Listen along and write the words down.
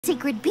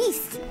sacred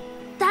beasts.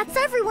 That's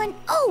everyone.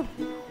 Oh,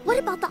 what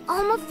about the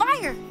Alm of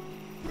Fire?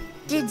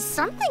 Did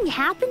something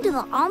happen to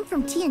the Alm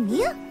from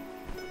Tiania?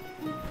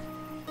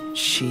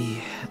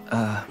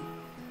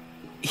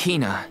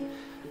 Hina.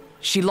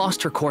 She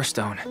lost her core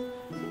stone.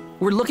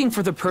 We're looking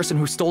for the person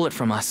who stole it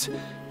from us,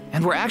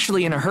 and we're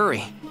actually in a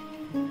hurry.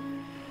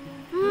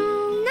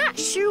 Not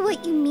sure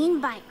what you mean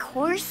by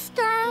core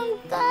stone,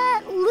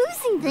 but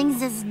losing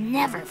things is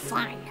never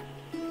fun.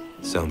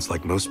 Sounds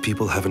like most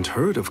people haven't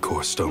heard of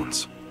core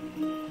stones.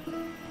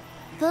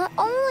 The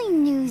only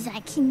news I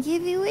can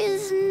give you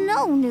is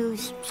no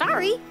news.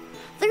 Sorry.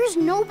 There's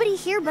nobody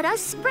here but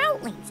us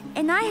Sproutlings,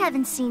 and I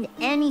haven't seen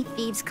any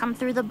thieves come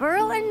through the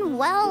burrow in,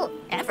 well,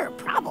 ever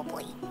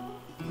probably.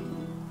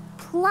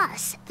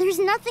 Plus, there's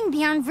nothing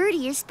beyond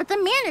Verdius but the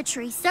mana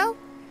tree, so...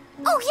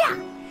 Oh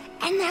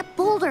yeah! And that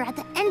boulder at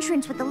the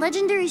entrance with the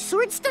legendary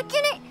sword stuck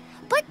in it,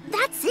 but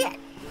that's it.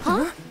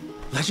 Huh?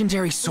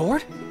 Legendary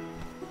sword?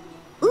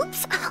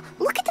 Oops,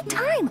 look at the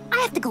time. I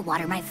have to go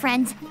water my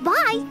friends.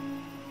 Bye!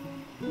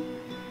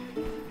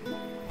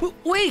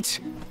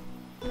 Wait!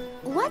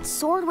 What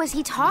sword was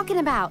he talking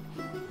about?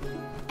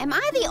 Am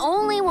I the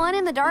only one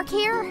in the dark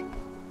here?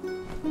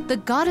 The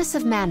goddess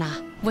of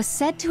mana was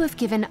said to have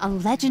given a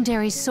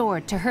legendary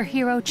sword to her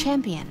hero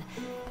champion.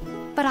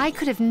 But I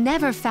could have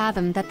never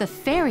fathomed that the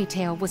fairy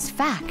tale was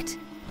fact.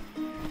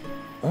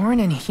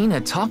 Auron and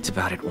Hina talked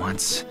about it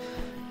once.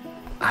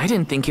 I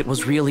didn't think it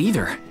was real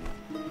either.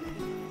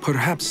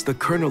 Perhaps the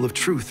kernel of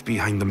truth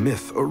behind the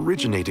myth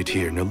originated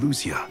here in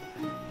Elusia.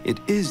 It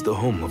is the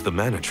home of the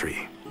mana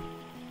tree.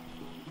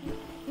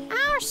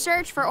 Our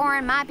search for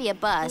Auron might be a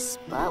bust,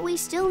 but we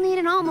still need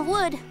an alm of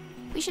wood.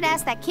 We should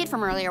ask that kid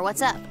from earlier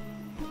what's up.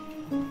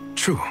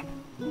 True.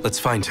 Let's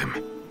find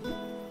him.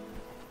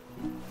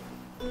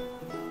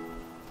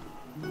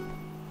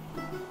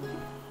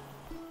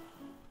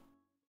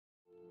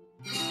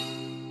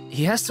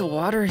 He has to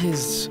water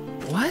his...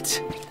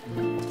 what?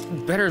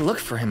 Better look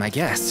for him, I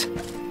guess.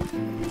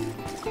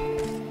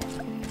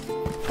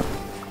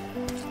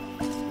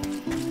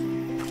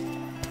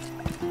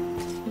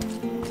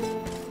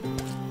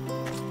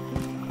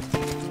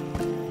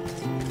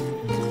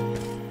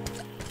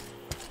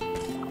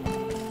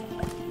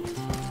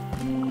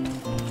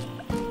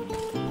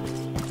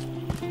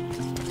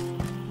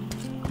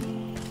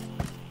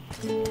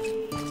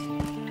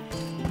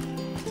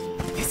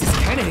 This is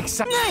kind of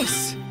exciting.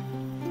 Nice!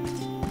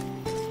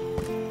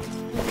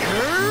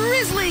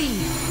 Grizzly!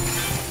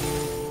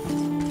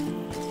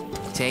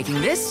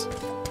 Taking this.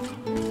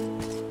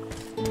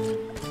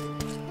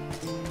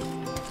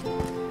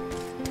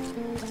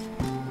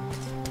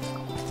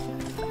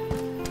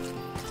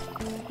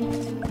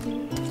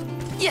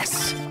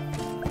 Yes!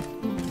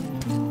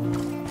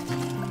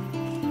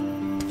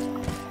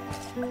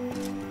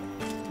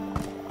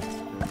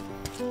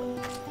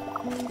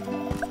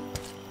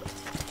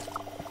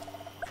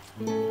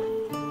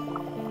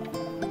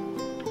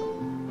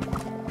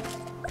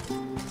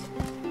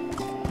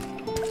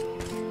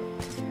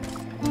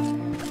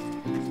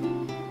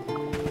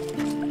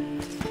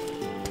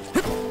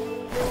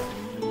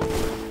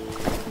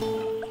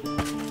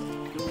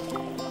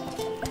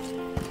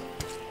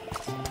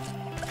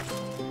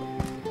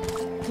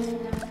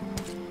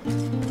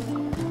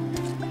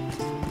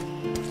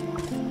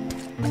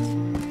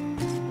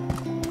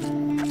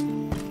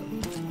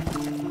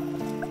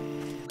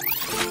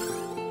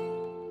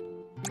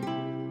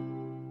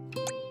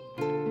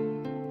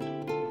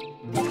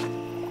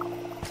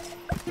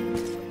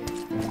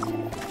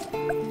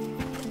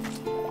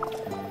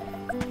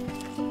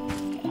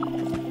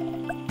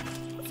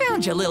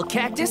 Found you, little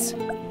cactus.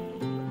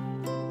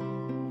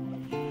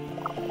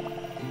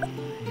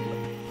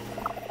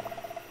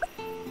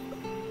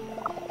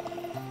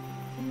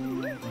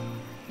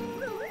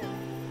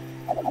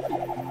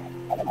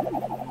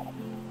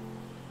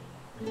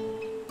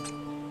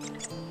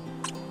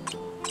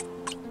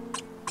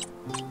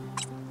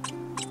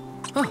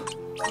 Huh.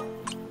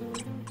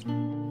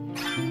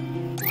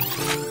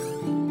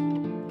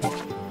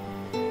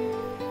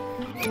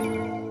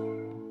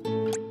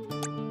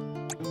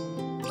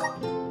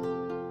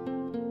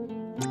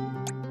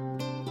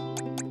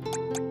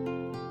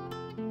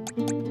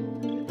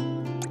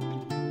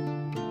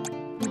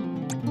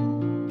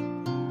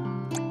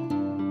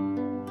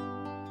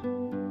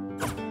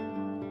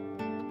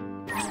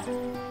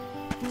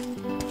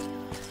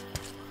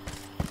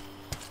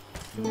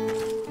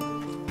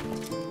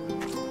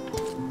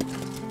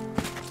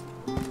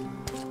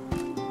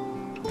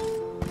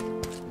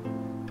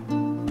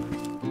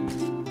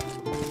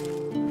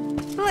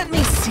 Let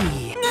me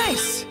see.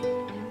 Nice!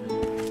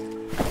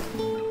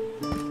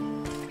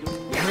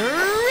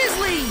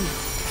 Grizzly!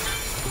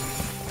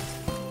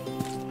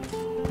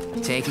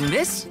 Taking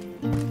this.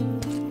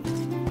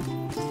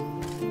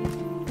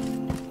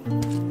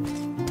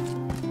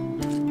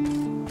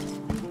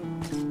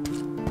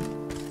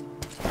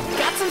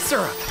 Got some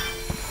syrup.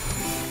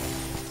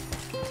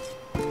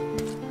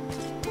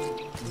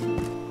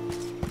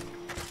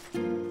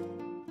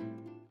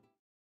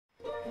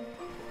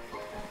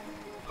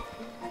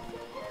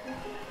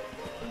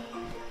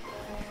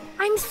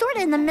 I'm sort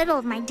of in the middle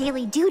of my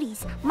daily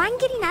duties. Mind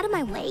getting out of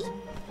my way?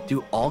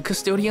 Do all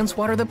custodians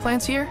water the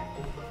plants here?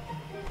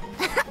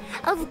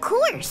 Of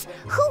course.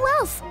 Who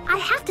else? I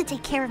have to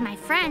take care of my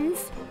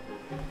friends.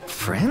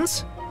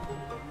 Friends?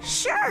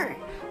 Sure.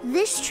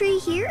 This tree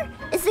here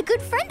is a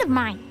good friend of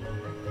mine.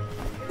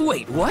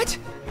 Wait, what?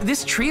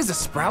 This tree is a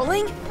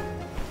sproutling?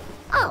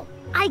 Oh,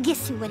 I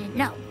guess you wouldn't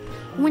know.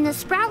 When a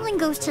sproutling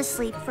goes to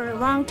sleep for a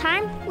long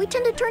time, we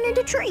tend to turn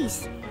into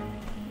trees.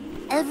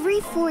 Every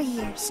 4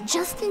 years,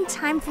 just in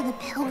time for the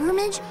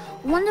pilgrimage,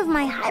 one of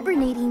my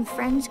hibernating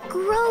friends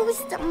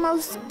grows the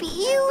most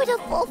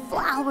beautiful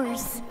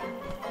flowers.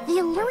 The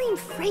alluring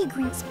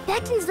fragrance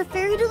beckons the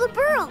fairy to the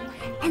burrow,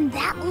 and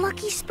that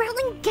lucky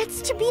sproutling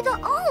gets to be the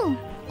alm.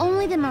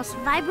 Only the most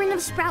vibrant of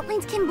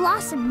sproutlings can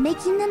blossom,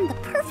 making them the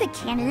perfect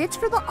candidates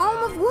for the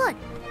alm of wood.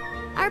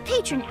 Our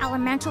patron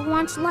elemental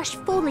wants lush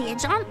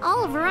foliage on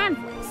all of her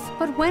envelopes.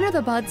 But when are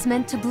the buds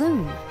meant to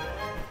bloom?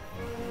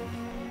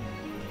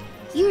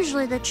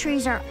 Usually the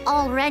trees are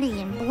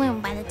already in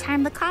bloom by the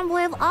time the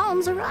convoy of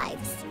alms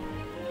arrives.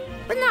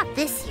 But not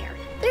this year.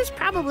 There's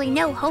probably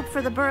no hope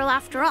for the burrow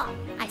after all.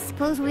 I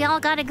suppose we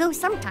all gotta go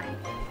sometime.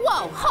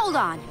 Whoa, hold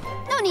on.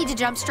 No need to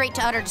jump straight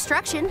to utter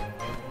destruction.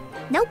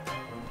 Nope.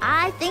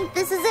 I think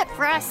this is it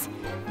for us.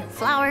 No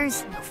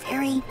flowers, no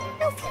fairy,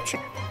 no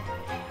future.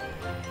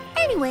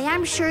 Anyway,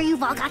 I'm sure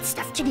you've all got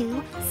stuff to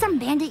do. Some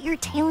bandit you're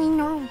tailing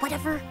or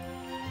whatever.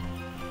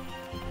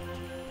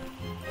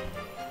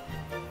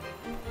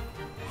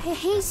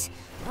 He's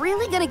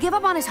really gonna give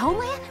up on his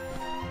homeland?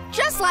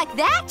 Just like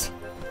that?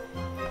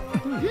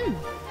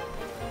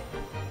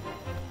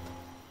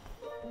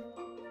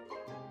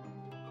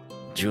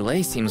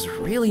 Jule seems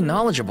really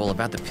knowledgeable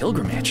about the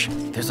pilgrimage.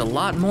 There's a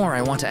lot more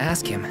I want to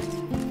ask him.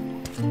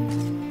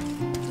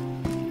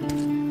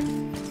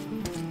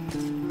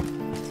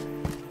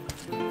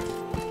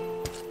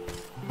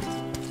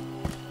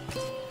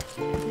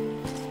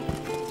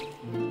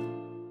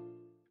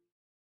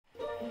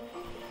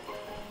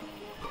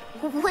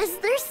 Was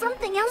there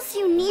something else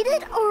you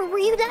needed, or were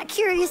you that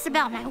curious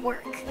about my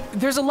work?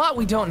 There's a lot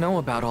we don't know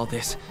about all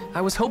this.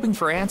 I was hoping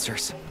for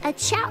answers. A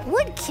chat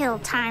would kill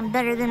time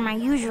better than my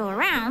usual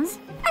rounds.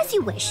 As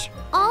you wish.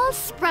 All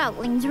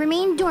sproutlings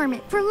remain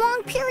dormant for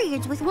long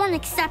periods with one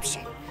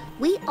exception.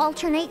 We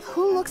alternate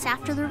who looks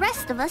after the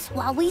rest of us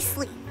while we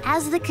sleep.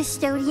 As the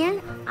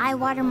custodian, I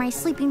water my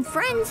sleeping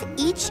friends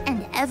each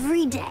and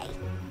every day.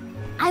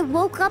 I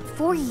woke up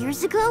 4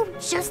 years ago,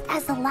 just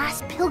as the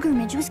last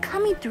pilgrimage was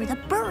coming through the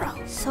burrow.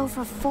 So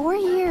for 4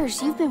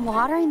 years, you've been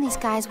watering these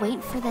guys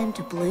waiting for them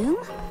to bloom?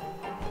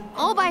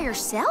 All by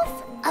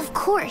yourself? Of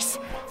course,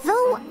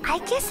 though I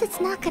guess it's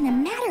not gonna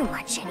matter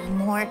much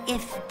anymore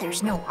if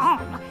there's no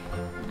alm.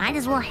 Might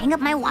as well hang up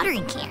my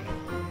watering can.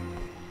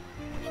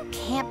 You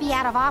can't be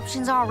out of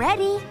options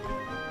already.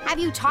 Have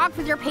you talked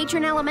with your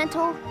patron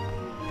elemental?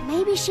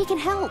 Maybe she can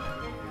help.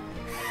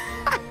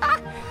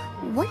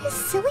 What a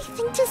silly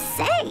thing to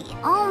say!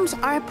 Alms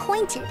are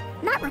appointed,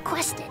 not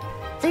requested.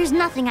 There's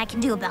nothing I can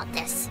do about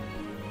this.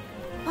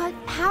 But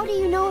how do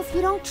you know if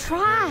you don't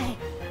try?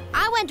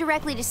 I went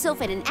directly to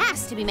Sylphid and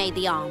asked to be made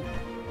the alm.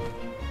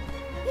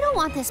 You don't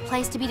want this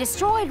place to be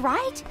destroyed,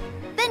 right?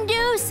 Then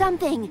do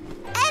something!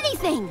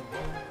 Anything!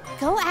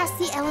 Go ask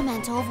the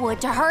elemental of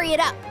wood to hurry it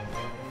up.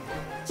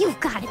 You've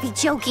got to be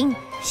joking.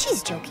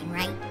 She's joking,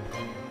 right?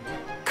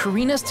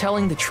 Karina's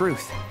telling the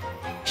truth.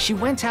 She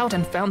went out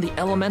and found the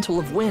elemental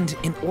of wind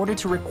in order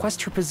to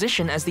request her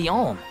position as the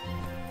alm.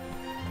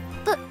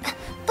 But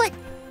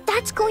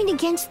that's going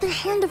against the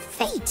hand of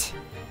fate.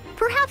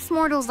 Perhaps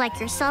mortals like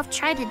yourself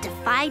try to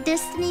defy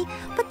destiny,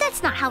 but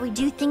that's not how we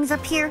do things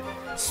up here.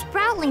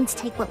 Sproutlings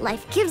take what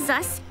life gives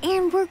us,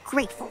 and we're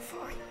grateful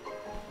for it.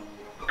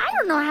 I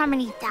don't know how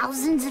many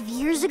thousands of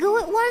years ago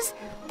it was,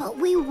 but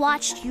we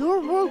watched your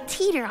world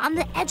teeter on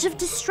the edge of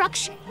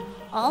destruction.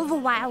 All the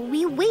while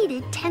we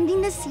waited,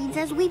 tending the seeds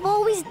as we've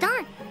always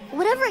done.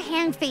 Whatever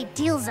hand fate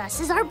deals us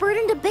is our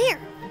burden to bear.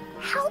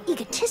 How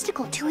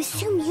egotistical to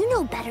assume you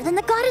know better than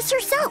the goddess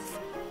herself.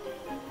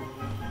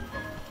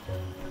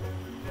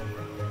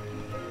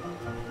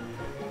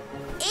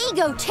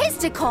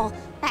 Egotistical?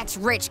 That's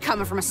rich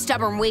coming from a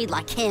stubborn weed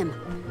like him.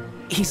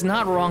 He's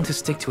not wrong to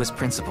stick to his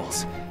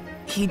principles.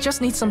 He just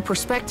needs some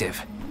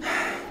perspective.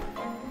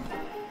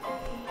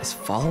 Is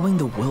following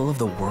the will of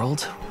the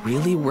world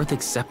really worth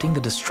accepting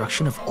the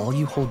destruction of all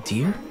you hold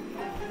dear?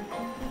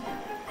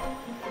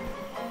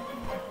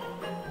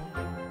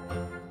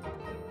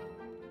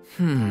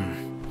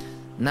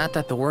 Not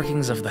that the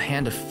workings of the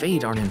Hand of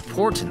Fate aren't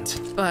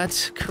important,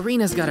 but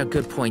Karina's got a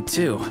good point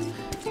too.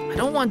 I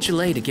don't want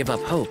Jule to give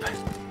up hope.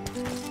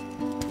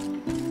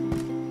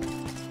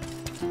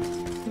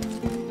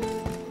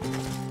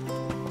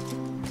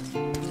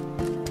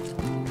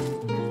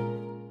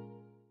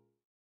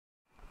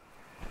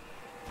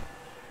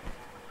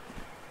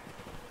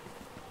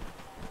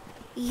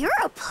 You're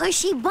a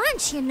pushy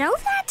bunch, you know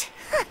that?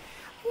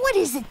 What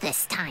is it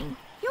this time?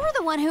 You're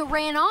the one who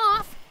ran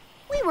off.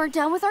 We weren't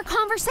done with our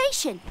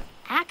conversation.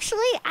 Actually,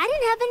 I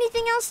didn't have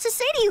anything else to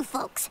say to you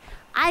folks.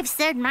 I've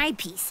said my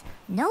piece.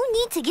 No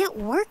need to get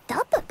worked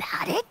up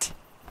about it.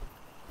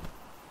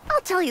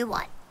 I'll tell you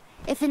what.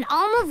 If an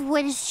alm of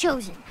wood is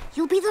chosen,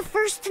 you'll be the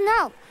first to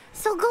know.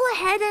 So go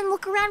ahead and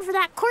look around for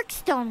that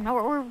corkstone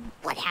or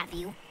what have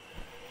you.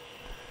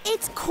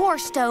 It's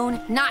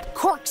corestone, not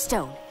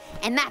corkstone.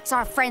 And that's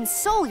our friend's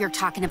soul you're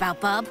talking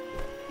about, bub.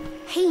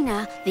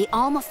 Hina, the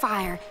alm of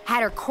fire,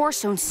 had her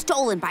corestone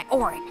stolen by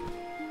Orin.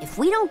 If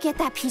we don't get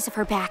that piece of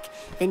her back,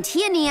 then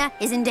Tiania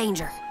is in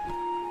danger.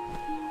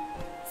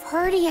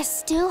 Verdia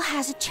still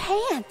has a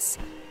chance,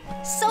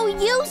 so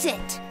use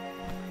it!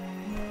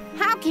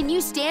 How can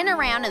you stand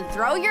around and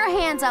throw your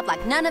hands up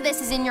like none of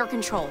this is in your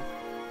control?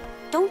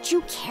 Don't you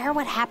care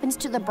what happens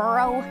to the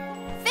burrow?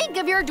 Think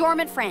of your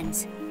dormant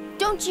friends.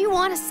 Don't you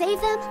want to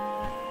save them?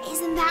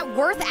 Isn't that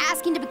worth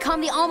asking to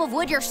become the alm of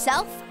wood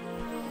yourself?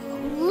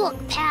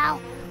 Look, pal,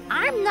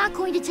 I'm not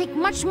going to take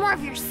much more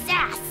of your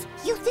sass.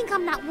 You think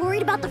I'm not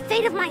worried about the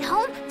fate of my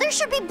home? There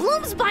should be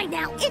blooms by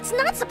now. It's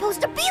not supposed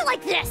to be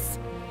like this.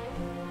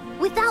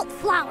 Without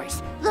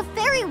flowers, the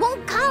fairy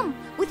won't come.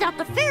 Without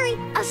the fairy,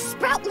 us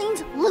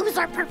sproutlings lose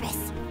our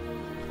purpose.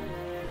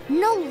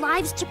 No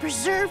lives to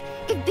preserve,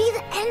 it'd be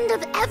the end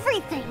of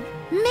everything.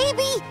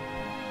 Maybe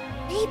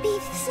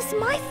this is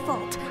my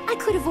fault. I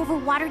could have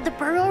overwatered the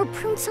burrow or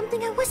pruned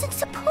something I wasn't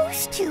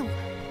supposed to.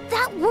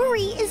 That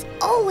worry is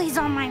always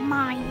on my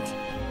mind.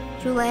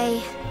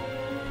 Jule.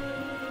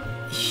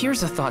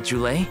 Here's a thought,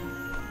 Jule.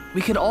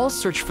 We could all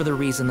search for the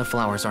reason the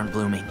flowers aren't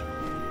blooming.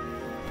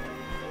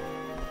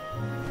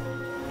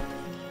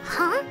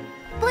 Huh?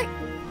 But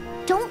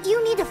don't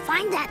you need to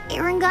find that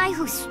Aaron guy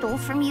who stole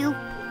from you?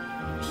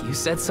 You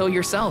said so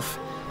yourself.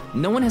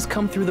 No one has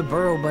come through the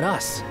burrow but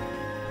us.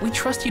 We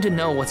trust you to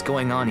know what's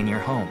going on in your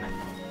home.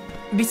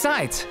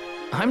 Besides,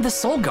 I'm the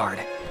Soul Guard.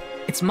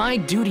 It's my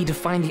duty to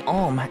find the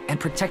alm and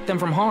protect them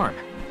from harm.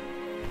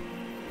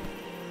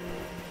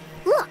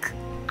 Look,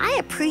 I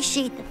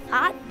appreciate the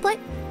thought, but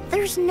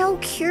there's no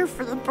cure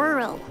for the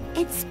burrow.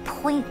 It's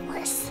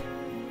pointless.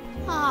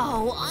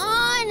 Oh,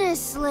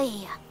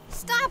 honestly.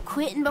 Stop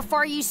quitting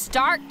before you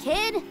start,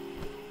 kid.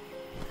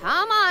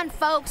 Come on,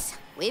 folks.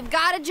 We've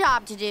got a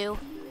job to do.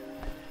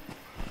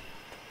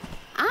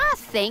 I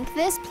think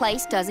this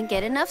place doesn't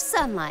get enough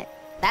sunlight.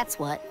 That's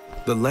what.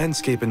 The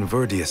landscape in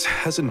Verdius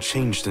hasn't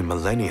changed in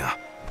millennia.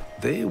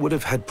 They would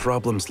have had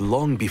problems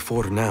long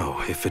before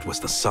now if it was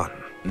the sun.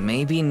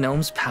 Maybe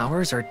Gnome's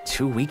powers are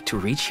too weak to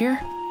reach here?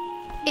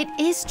 It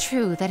is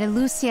true that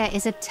Elusia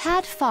is a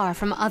tad far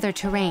from other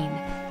terrain.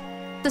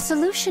 The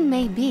solution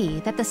may be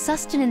that the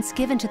sustenance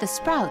given to the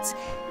sprouts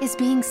is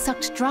being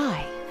sucked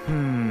dry.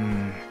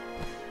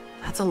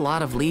 That's a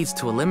lot of leads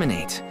to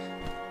eliminate.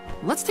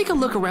 Let's take a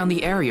look around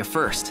the area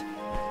first.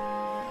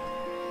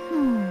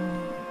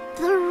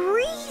 The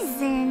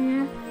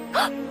reason...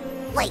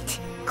 Wait,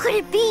 could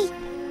it be...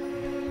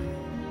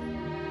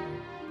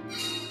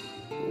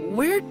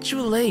 Where'd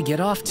Jule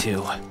get off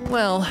to?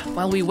 Well,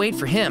 while we wait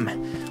for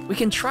him, we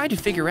can try to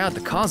figure out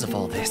the cause of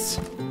all this.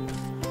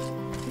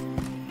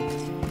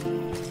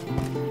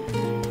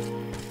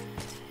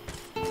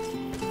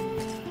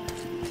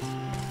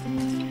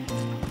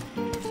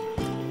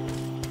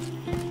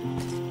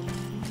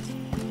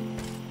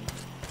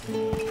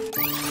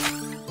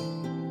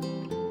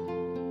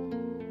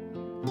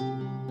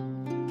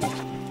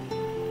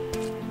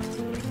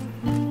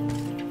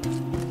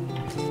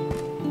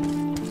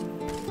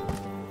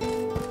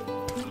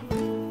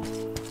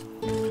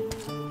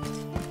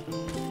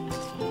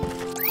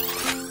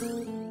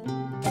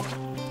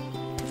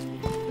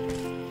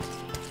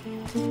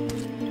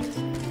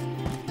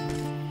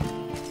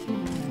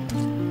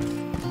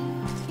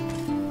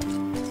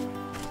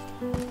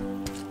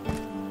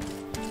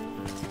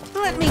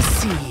 Let me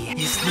see,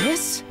 is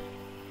this?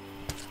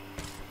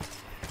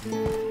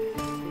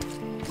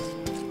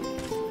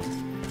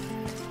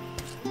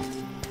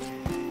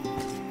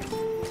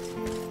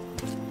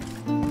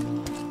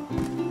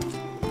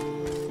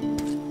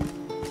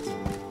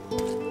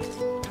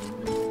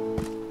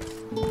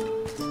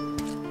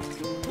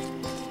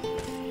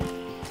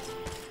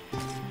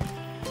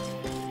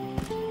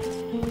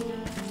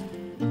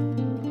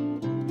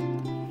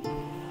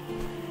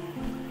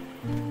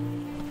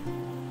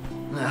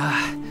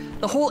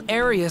 The whole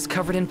area is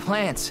covered in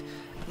plants.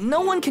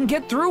 No one can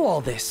get through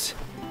all this.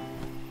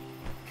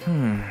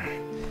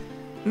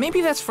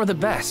 Maybe that's for the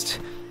best.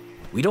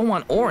 We don't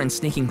want Orin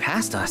sneaking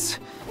past us.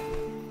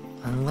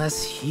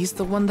 Unless he's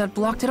the one that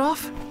blocked it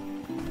off?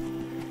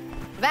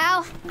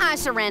 Val, I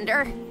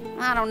surrender.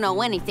 I don't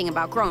know anything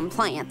about growing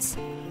plants.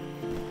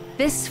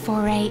 This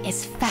foray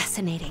is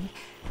fascinating.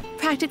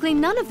 Practically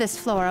none of this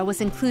flora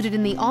was included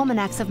in the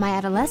almanacs of my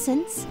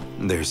adolescence.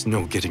 There's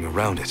no getting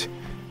around it.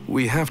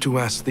 We have to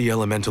ask the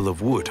Elemental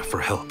of Wood for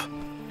help.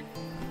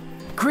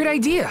 Great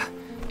idea!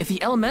 If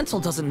the Elemental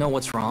doesn't know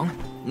what's wrong,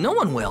 no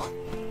one will.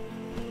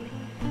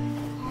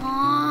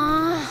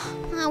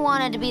 I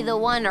wanted to be the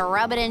one to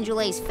rub it in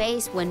Jule's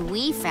face when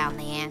we found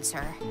the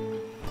answer.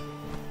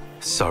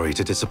 Sorry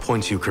to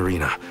disappoint you,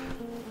 Karina,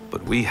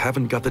 but we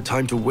haven't got the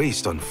time to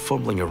waste on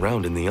fumbling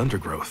around in the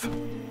undergrowth.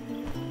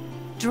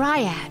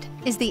 Dryad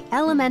is the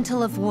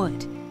Elemental of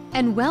Wood.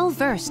 and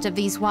well-versed of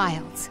these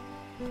wilds.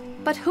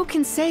 But who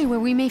can say where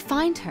we may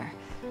find her?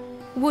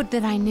 Would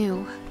that I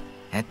knew.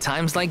 At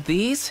times like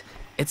these,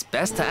 it's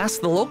best to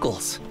ask the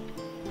locals.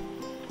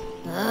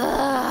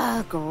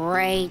 Ugh,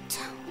 great.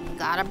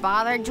 Gotta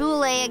bother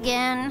Jule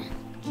again.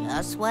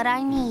 Just what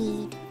I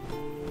need.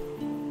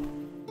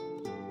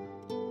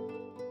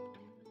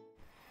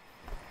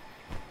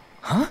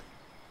 Huh?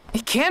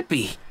 It can't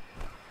be.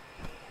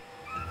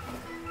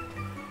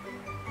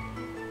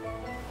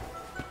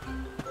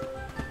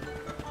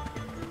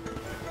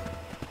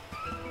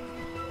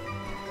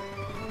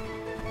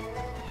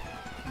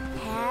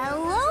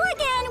 Hello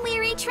again,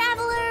 weary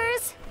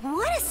travelers.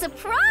 What a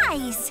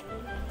surprise!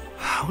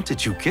 How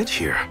did you get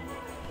here?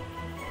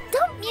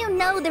 Don't you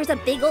know there's a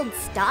big old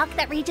stalk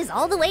that reaches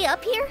all the way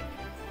up here?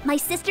 My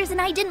sisters and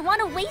I didn't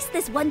want to waste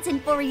this once in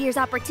 4 years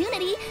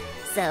opportunity,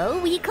 so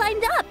we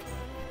climbed up.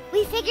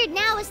 We figured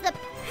now was the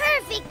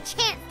perfect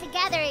chance to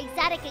gather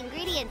exotic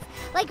ingredients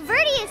like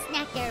Verdius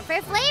nectar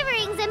for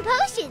flavorings and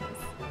potions.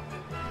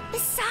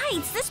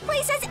 Besides, this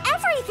place has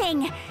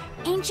everything!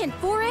 Ancient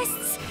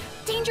forests,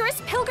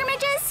 dangerous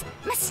pilgrimages,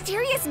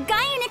 mysterious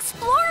Gaian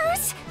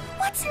explorers.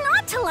 What's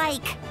not to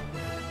like?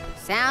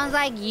 Sounds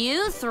like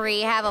you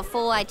three have a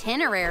full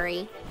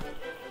itinerary.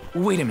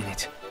 Wait a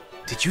minute.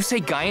 Did you say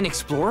Gaian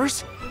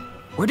explorers?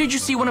 Where did you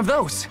see one of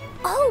those?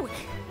 Oh,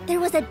 there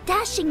was a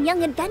dashing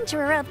young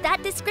adventurer of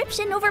that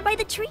description over by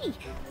the tree.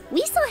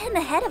 We saw him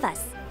ahead of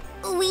us.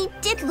 We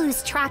did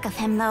lose track of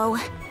him, though.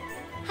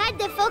 Had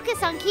to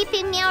focus on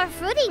keeping our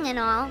footing and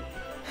all.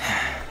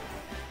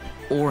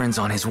 Orin's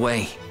on his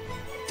way.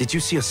 Did you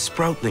see a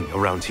sproutling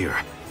around here?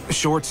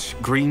 Short,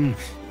 green,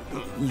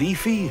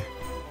 leafy?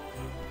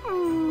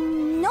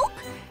 Nope.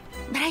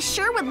 But I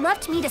sure would love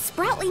to meet a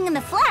sproutling in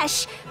the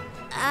flesh.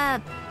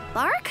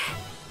 Bark?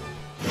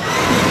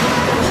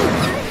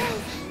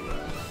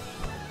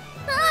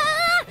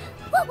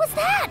 What was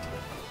that?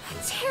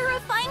 A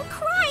terrifying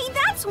cry,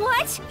 that's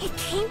what! It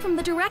came from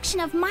the direction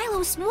of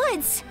Milos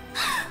Woods.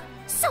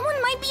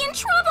 Someone might be in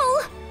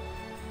trouble!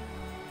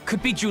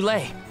 Could be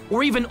Jule,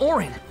 or even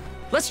Orin.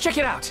 Let's check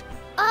it out.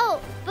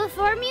 Oh,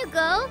 before you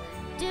go,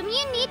 do you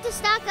need to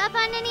stock up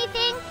on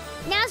anything?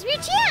 Now's your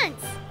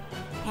chance!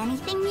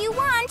 Anything you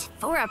want,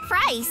 for a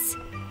price.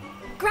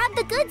 Grab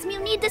the goods you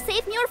need to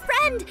save your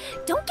friend.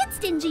 Don't get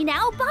stingy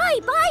now. Bye,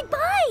 bye,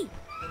 bye!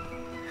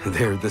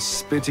 They're the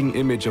spitting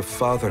image of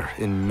Father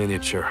in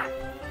miniature.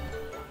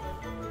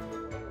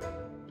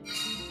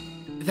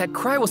 That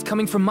cry was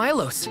coming from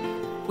Milos.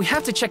 We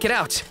have to check it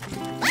out.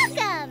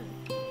 Welcome!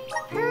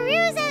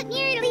 Peruse at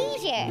your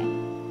leisure.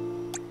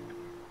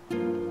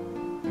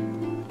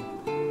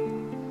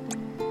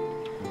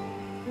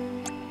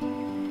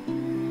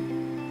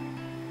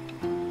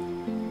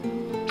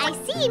 I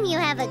see you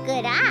have a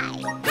good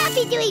eye.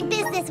 Happy doing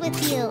business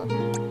with you.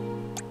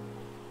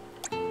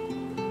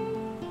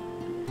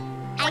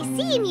 I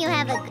see you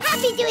have a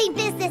happy doing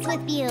business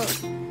with you.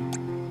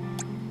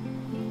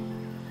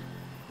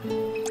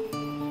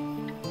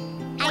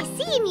 I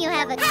see you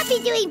have a happy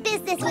doing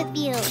business with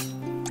you.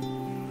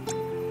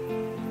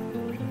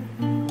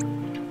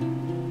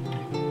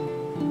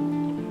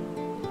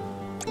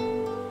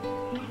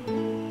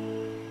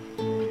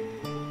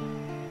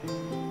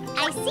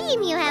 I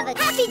see you have a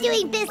happy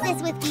doing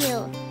business with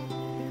you.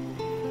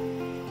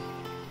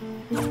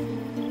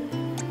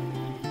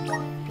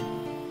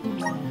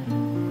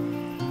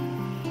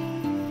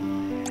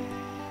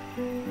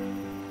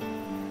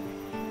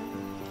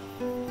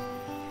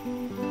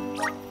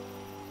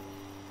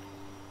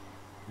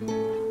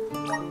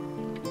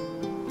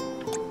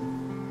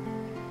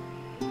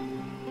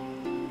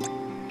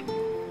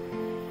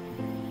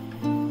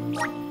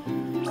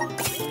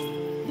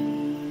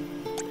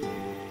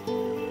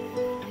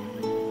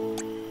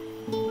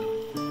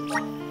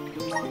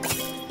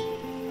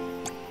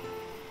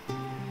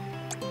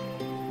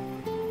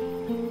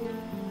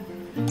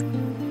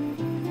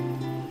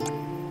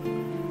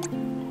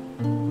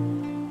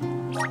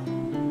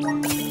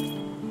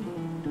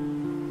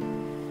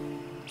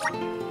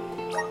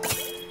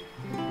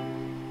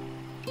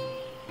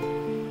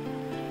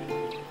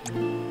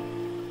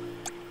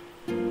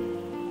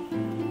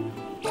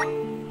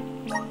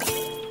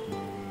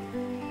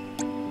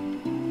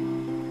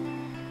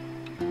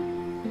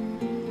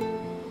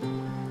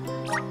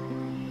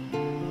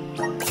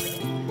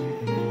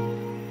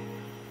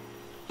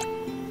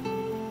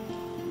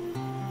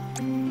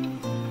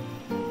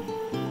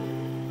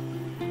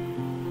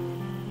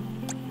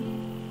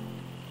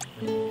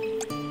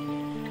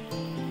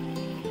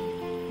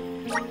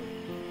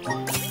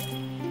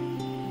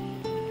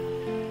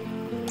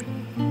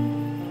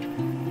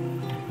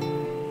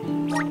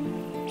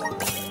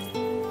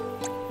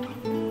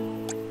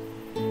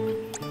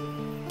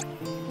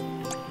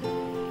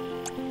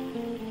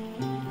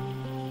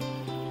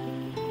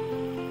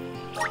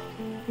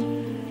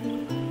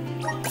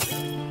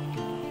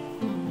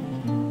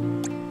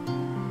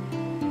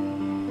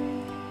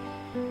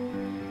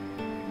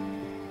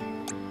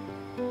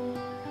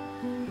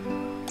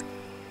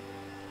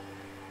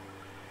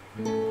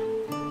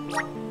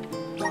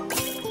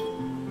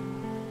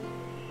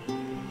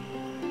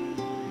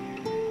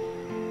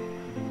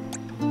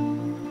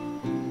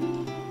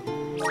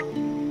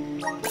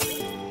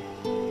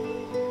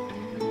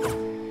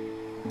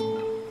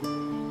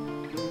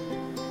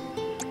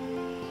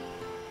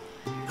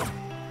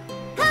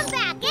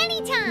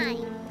 anytime.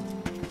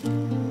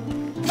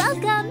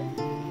 Welcome.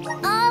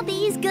 All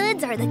these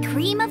goods are the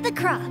cream of the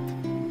crop.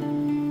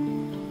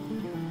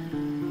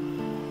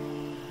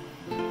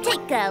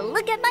 Take a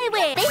look at my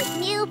wares.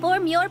 Thank you for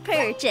your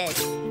purchase.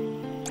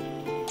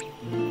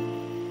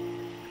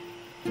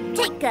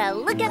 Take a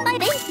look at my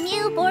thank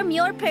you for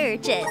your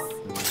purchase.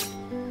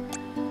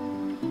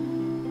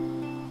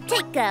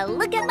 Take a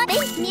look at my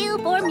thank you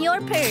for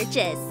your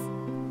purchase.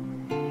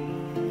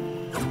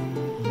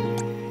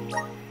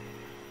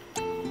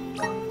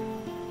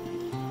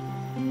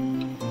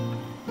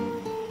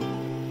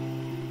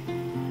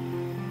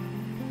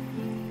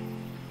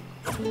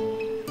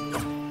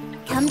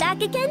 Come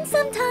back again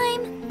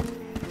sometime.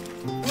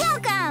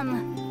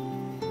 Welcome!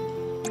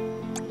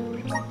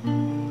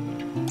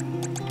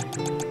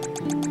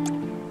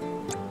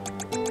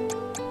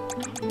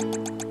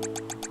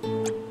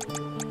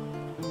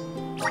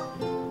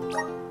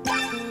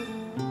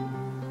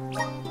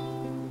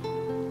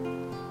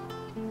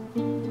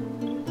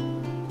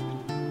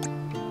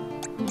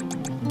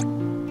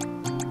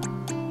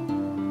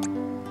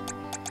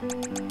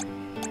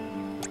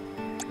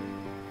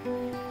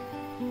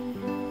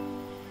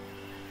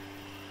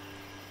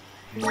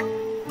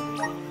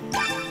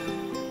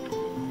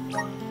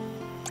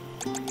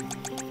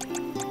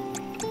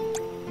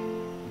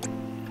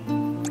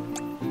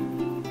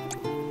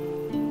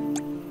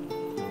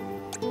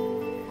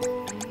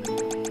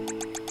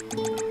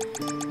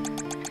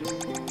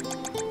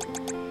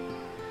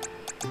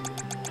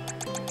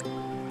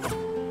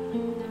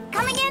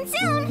 Come again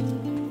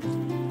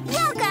soon!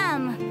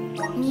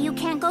 Welcome! You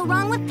can't go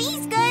wrong with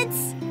these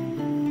goods!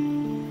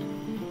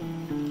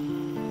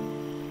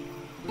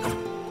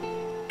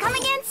 Come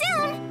again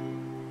soon!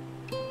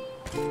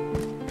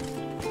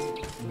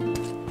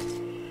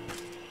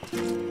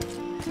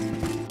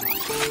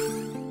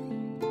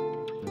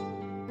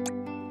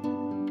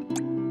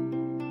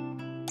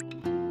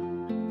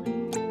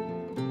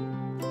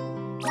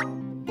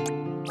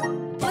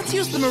 Let's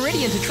use the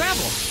meridian to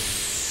travel.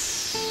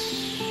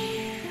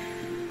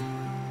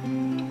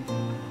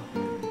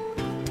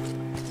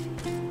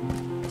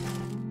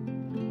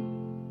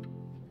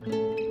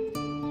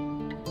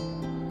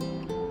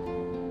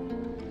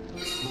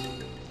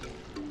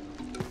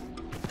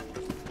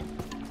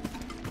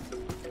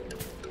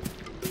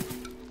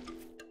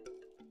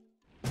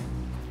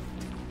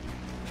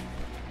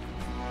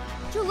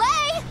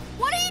 Julie,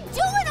 what are you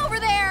doing over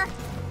there?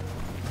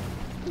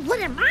 What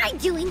am I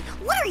doing?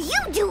 What are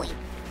you doing?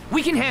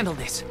 We can handle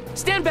this.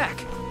 Stand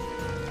back.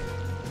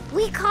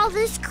 We call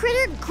this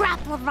critter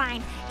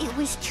Grapplevine. It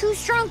was too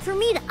strong for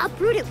me to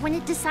uproot it when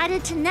it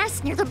decided to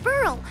nest near the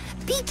burrow.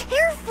 Be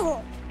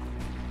careful!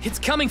 It's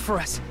coming for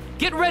us.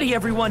 Get ready,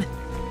 everyone.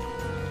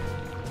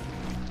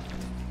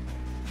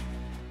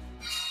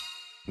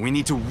 We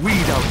need to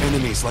weed out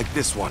enemies like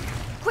this one.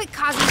 Quit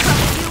causing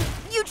trouble,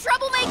 you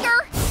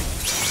troublemaker!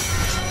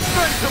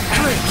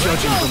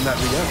 Judging from that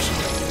reaction,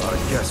 our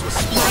guess was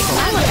spot on.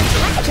 My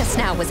attack just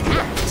now was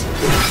apt.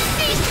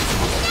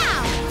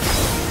 Now!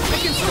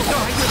 You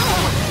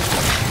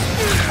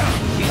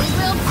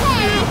will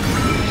pay!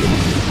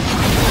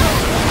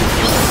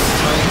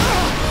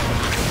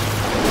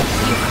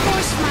 You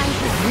forced my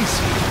hand.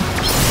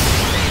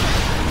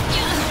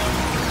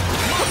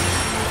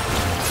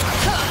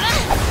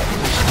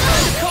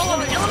 Call on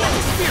the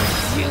elemental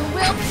spirits. You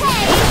will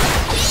pay!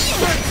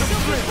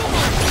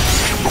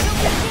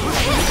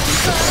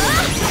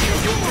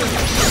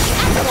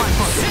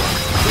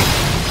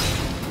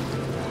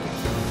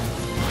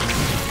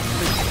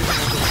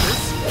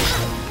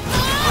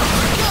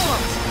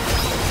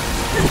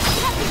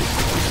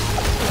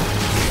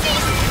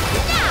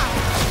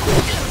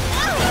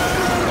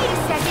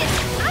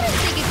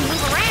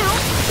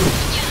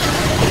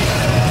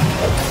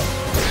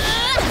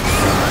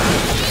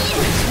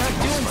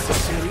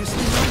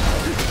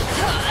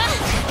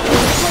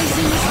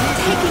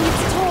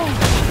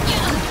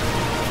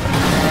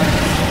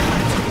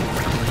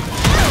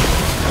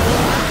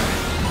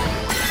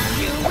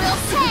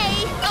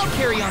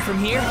 Carry on from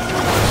here. I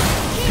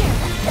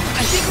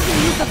think we can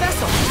use the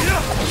vessel.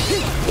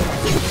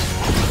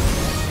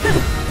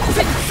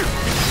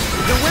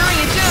 They're wearing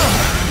it down.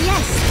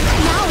 Yes,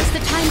 now is the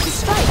time to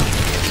strike.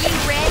 You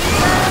ready,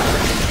 love?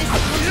 This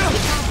is no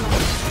problem.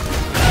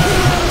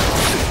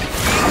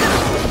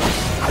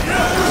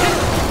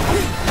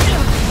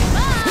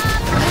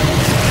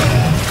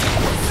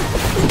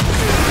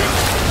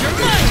 You're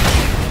mine.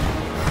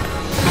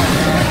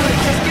 We're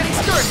just getting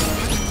started.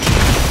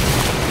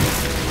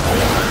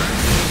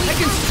 I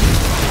can.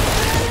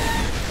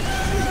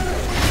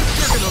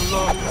 You're gonna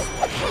love this.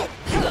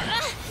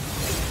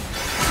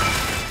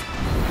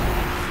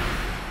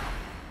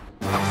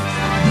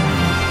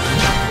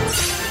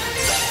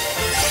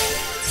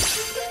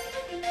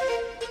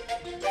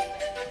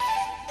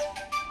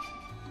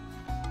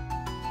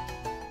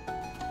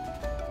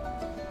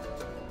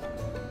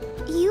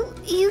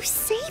 You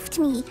saved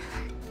me.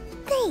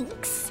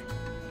 Thanks.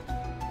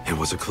 It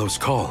was a close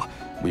call.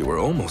 We were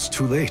almost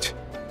too late.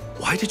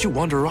 Why did you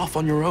wander off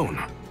on your own?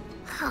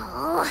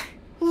 Oh,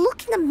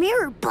 look in the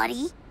mirror,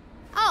 buddy.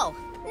 Oh,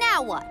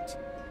 now what?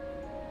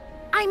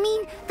 I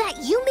mean,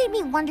 that you made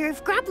me wonder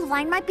if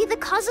Grappelvine might be the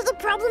cause of the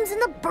problems in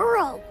the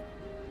burrow.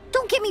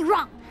 Don't get me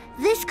wrong,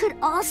 this could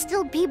all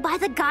still be by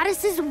the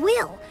goddess's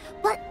will,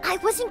 but I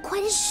wasn't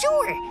quite as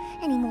sure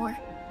anymore.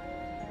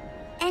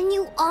 And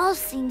you all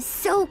seem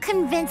so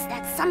convinced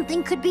that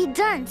something could be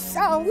done,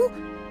 so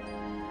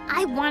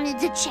I wanted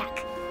to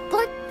check.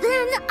 But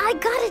then I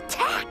got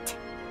attacked.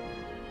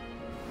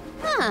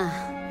 Huh,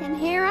 and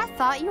here I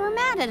thought you were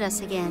mad at us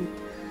again.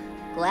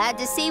 Glad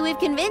to see we've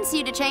convinced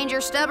you to change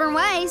your stubborn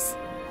ways.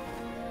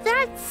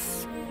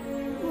 That's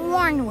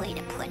one way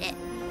to put it.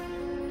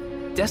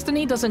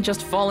 Destiny doesn't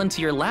just fall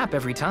into your lap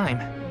every time.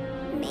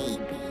 Maybe.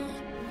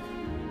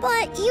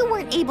 But you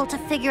weren't able to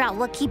figure out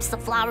what keeps the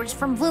flowers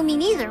from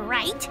blooming either,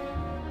 right?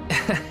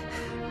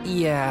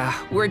 Yeah,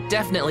 we're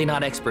definitely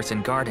not experts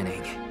in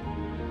gardening.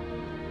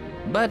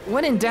 But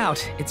when in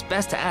doubt, it's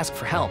best to ask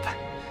for help.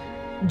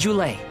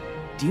 Jule,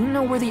 do you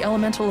know where the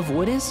elemental of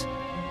wood is?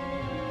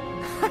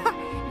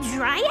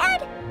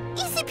 Dryad?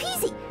 Easy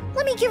peasy.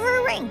 Let me give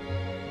her a ring.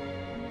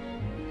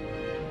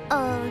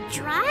 Oh,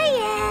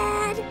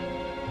 Dryad.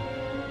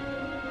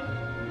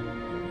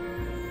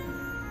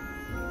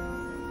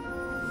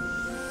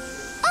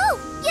 Oh,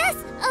 yes,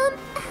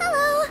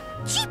 hello.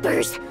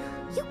 Jeepers,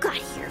 you got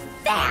here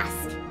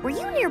fast. Were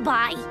you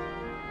nearby?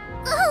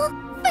 Oh,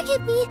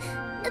 forgive me.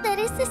 That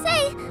is to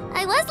say,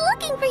 I was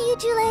looking for you,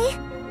 Jule.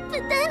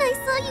 But then I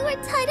saw you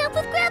were tied up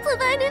with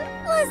Grappelvine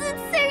and wasn't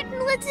certain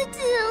what to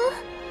do.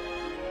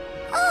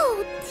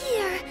 Oh,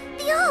 dear.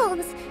 The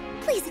alms.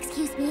 Please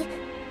excuse me.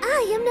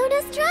 I am known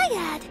as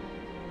Dryad.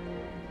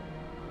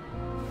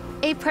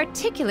 A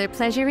particular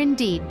pleasure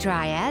indeed,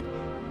 Dryad.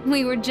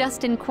 We were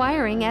just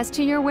inquiring as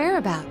to your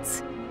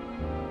whereabouts.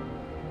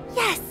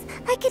 Yes,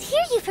 I could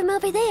hear you from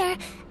over there,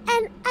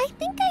 and I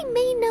think I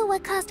may know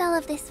what caused all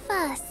of this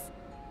fuss.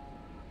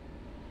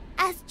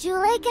 As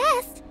Jule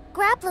guessed,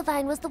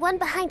 Grappelvine was the one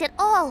behind it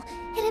all.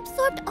 It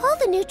absorbed all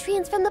the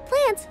nutrients from the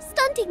plants,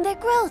 stunting their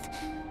growth.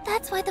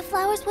 That's why the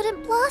flowers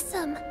wouldn't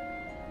blossom.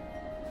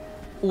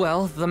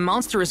 Well, the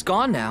monster is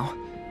gone now.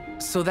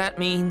 So that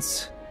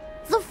means...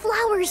 The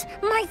flowers,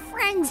 my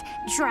friends.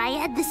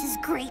 Dryad, this is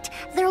great.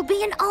 There'll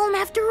be an alm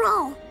after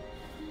all.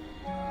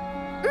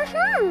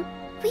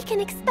 We can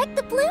expect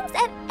the blooms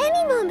at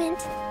any moment.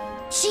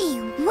 Gee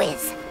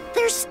whiz.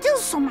 There's still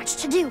so much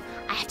to do.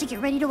 I have to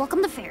get ready to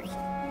welcome the fairy.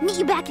 Meet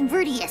you back in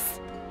Verdius.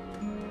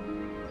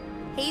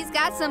 He's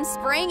got some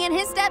spring in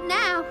his step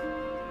now.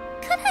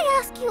 Could I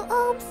ask you,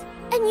 Alms,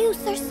 and you,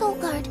 Sir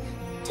Soulguard,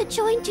 to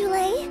join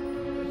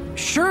Jule?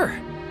 Sure.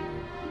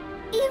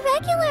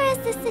 Irregular as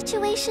this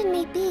situation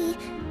may be,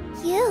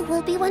 you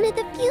will be one of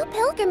the few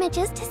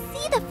pilgrimages to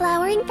see the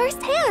flowering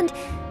firsthand.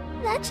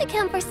 That should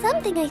count for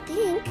something, I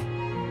think.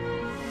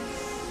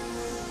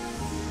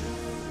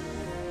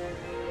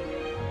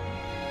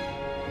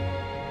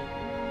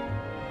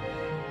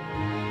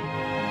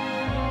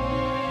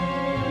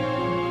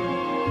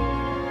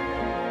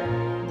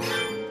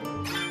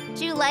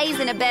 Jule's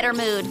in a better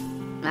mood.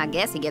 I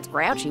guess he gets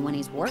grouchy when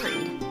he's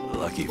worried.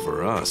 Lucky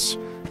for us.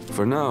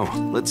 For now,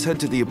 let's head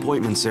to the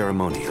appointment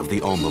ceremony of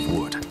the Alm of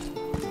Wood.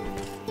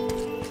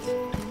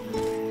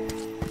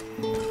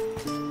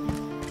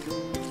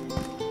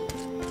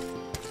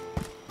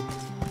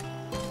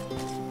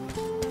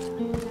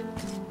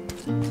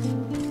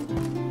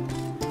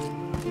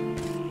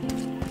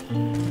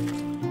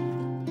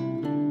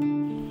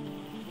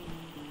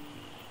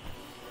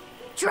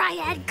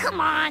 Dryad, come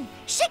on!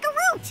 Shake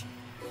a root!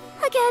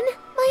 Again,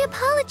 my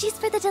apologies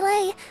for the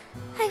delay.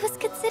 I was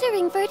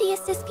considering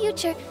Verdius'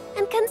 future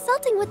and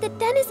consulting with the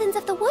denizens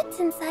of the woods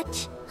and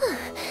such.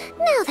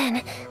 Now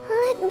then,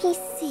 let me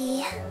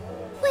see.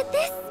 With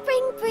this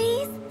spring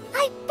breeze,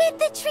 I bid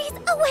the trees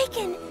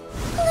awaken,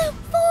 bloom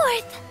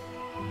forth.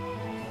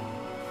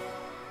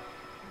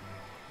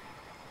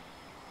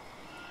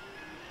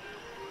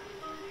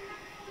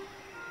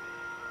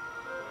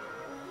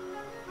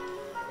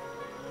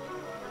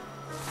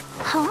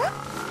 Huh?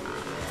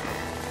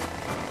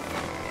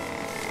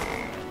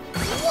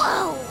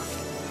 Whoa!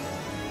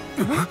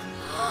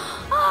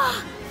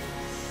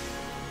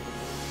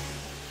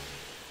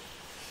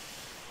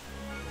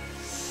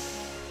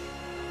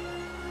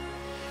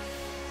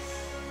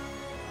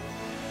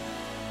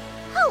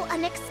 How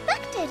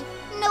unexpected!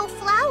 No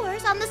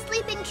flowers on the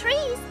sleeping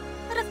trees,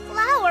 but a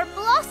flower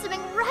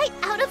blossoming right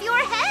out of your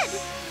head!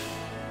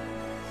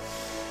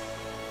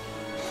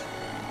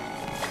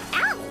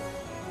 Ow!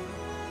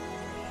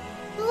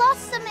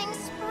 Blossoming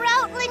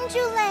sproutling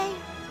Jule!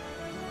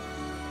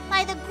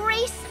 By the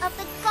grace of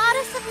the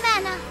goddess of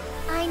mana,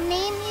 I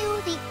name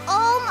you the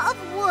Alm of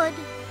Wood.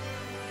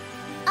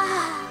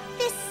 Ah,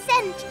 this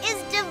scent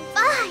is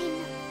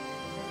divine!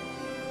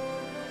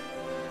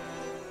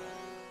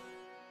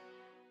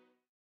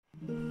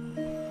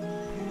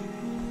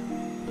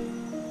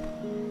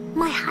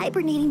 My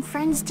hibernating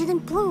friends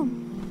didn't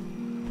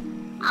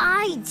bloom.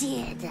 I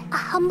did. A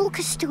humble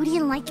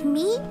custodian like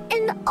me?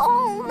 An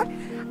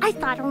alm? I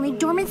thought only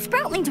dormant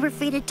sproutlings were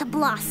fated to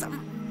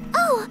blossom.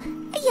 Oh,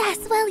 yes,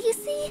 well, you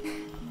see,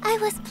 I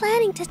was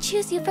planning to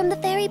choose you from the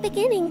very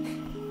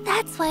beginning.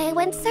 That's why I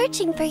went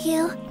searching for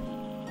you.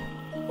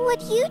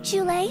 Would you,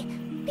 Jule,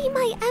 be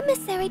my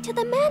emissary to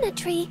the Mana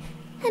Tree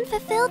and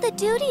fulfill the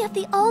duty of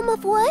the Alm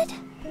of Wood?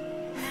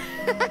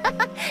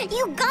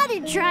 You got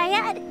it,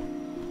 Dryad!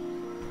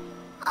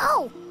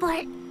 Oh,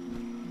 but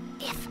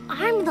if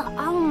I'm the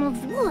Alm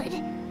of Wood,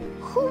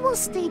 who will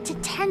stay to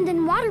tend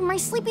and water my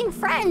sleeping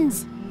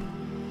friends?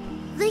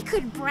 They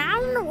could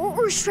brown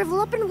or shrivel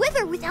up and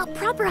wither without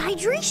proper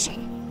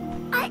hydration.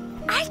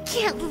 I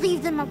can't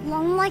leave them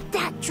alone like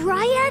that,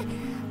 Dryad.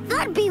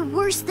 That'd be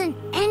worse than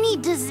any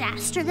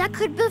disaster that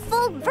could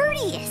befall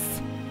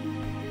Vertius.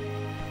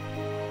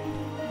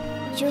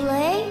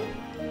 Jule?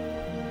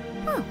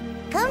 Oh,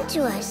 come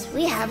to us.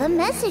 We have a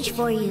message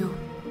for you.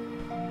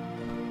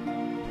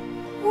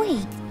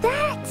 Wait,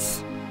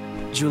 that's...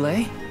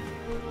 Jule?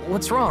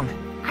 What's wrong?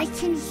 I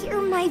can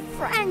hear my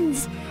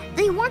friends.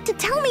 They want to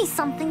tell me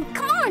something.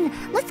 Come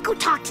on, let's go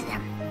talk to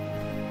them.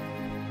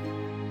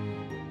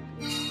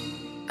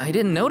 I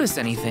didn't notice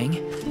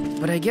anything,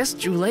 but I guess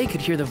Jule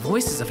could hear the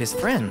voices of his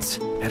friends.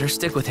 Better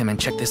stick with him and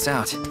check this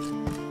out.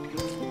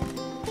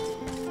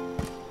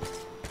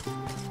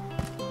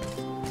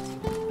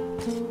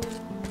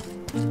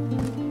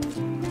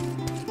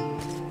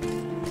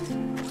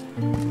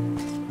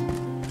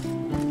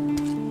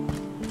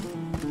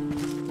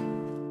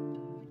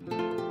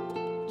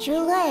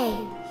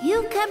 Jule,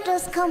 you kept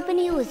us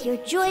company with your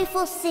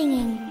joyful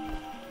singing.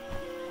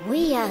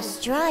 We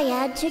asked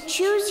Dryad to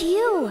choose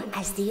you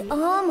as the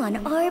Alm on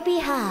our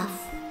behalf.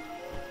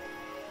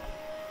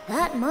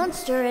 That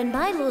monster in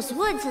Milo's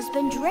woods has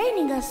been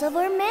draining us of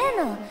our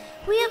mana.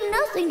 We have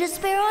nothing to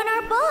spare on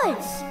our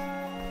buds.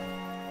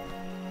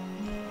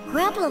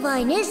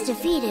 Grapplevine is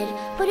defeated,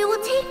 but it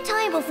will take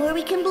time before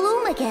we can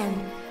bloom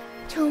again.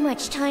 Too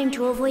much time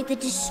to avoid the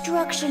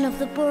destruction of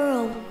the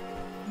burrow.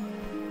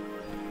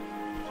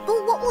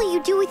 But what will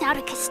you do without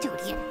a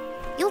custodian?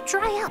 You'll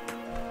dry up.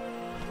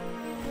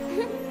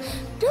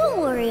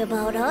 Don't worry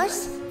about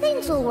us.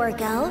 Things will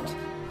work out.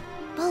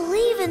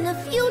 Believe in the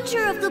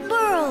future of the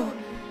burrow.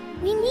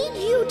 We need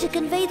you to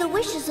convey the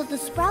wishes of the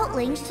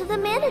Sproutlings to the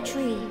Mana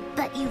Tree.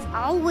 But you've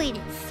all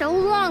waited so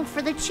long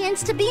for the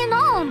chance to be an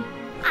Alm.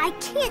 I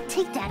can't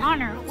take that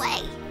honor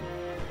away.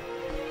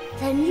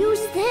 Then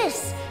use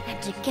this,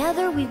 and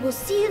together we will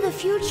see the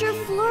future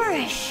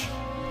flourish.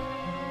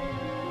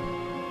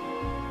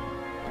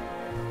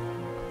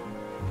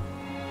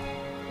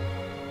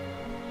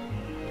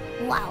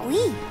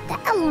 Wowie, the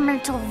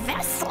elemental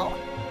vessel.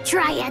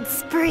 Dryad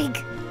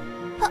Sprig.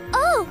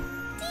 Oh,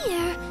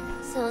 dear.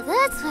 So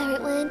that's where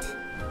it went.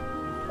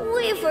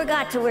 We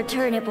forgot to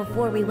return it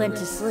before we went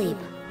to sleep.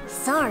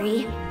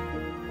 Sorry.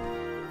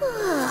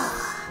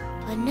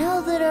 But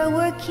now that our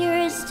work here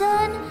is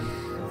done,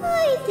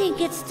 I think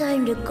it's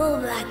time to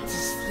go back to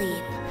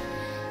sleep.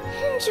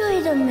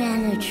 Enjoy the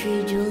Mana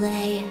Tree,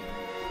 Jule.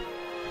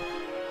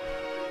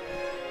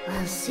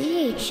 We'll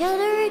see each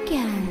other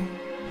again.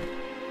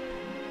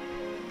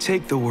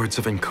 Take the words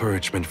of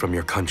encouragement from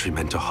your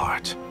countrymen to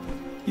heart.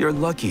 You're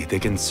lucky they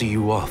can see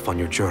you off on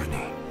your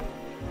journey.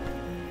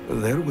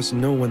 There was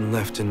no one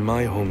left in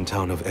my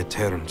hometown of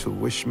Etern to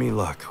wish me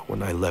luck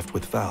when I left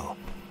with Val.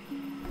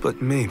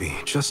 But maybe,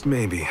 just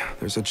maybe,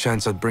 there's a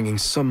chance at bringing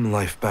some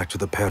life back to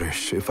the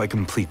parish if I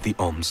complete the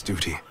alms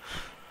duty.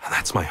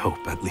 That's my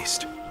hope, at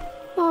least.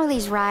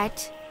 Morley's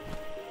right.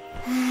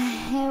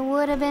 It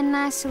would have been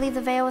nice to leave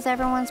the veil with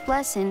everyone's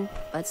blessing,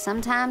 but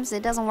sometimes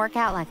it doesn't work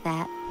out like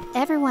that.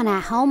 Everyone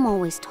at home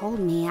always told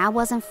me I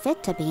wasn't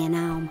fit to be an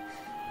alm.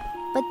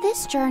 But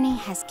this journey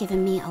has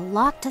given me a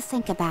lot to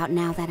think about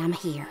now that I'm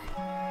here.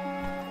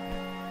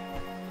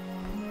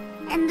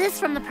 And this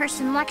from the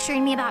person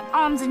lecturing me about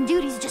alms and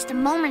duties just a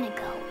moment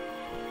ago.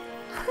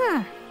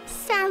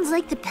 Sounds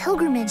like the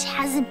pilgrimage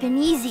hasn't been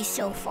easy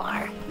so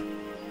far.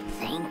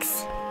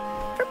 Thanks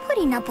for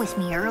putting up with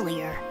me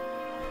earlier.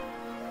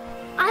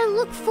 I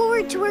look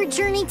forward to our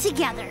journey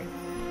together.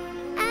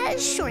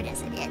 As short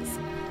as it is.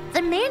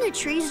 The Mana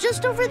Tree's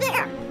just over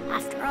there,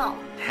 after all.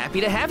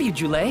 Happy to have you,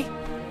 Jule.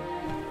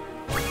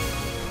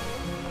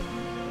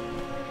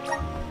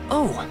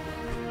 Oh,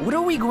 what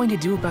are we going to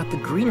do about the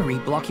greenery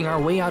blocking our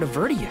way out of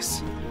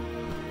Vertius?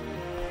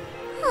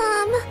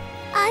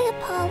 I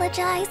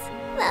apologize.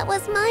 That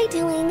was my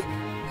doing.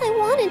 I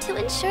wanted to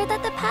ensure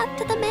that the path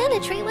to the Mana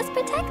Tree was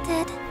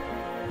protected.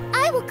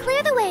 I will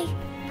clear the way.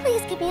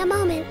 Please give me a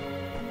moment.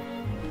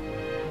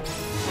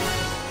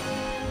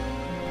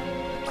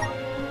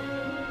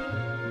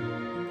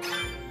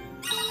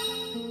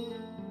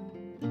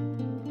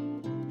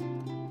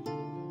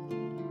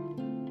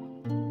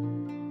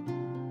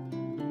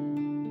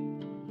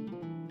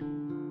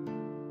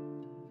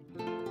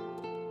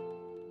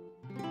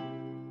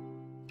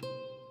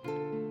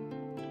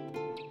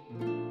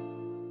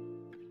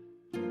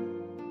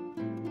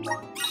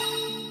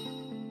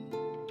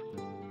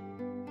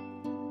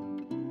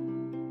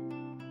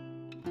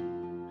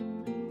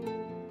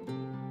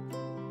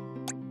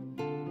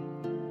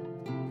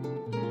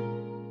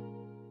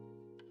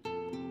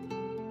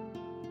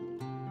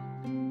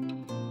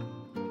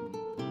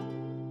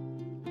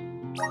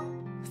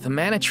 The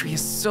mana tree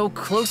is so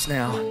close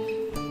now.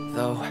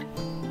 Though,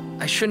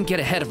 I shouldn't get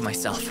ahead of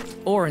myself,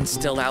 or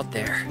instill out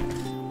there.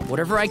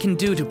 Whatever I can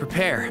do to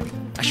prepare,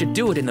 I should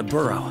do it in the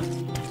burrow.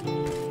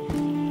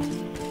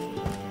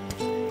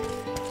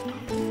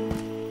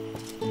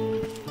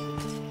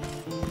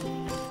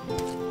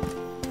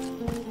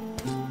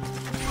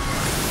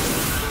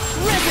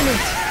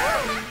 Resonant!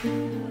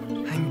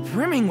 I'm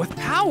brimming with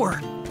power!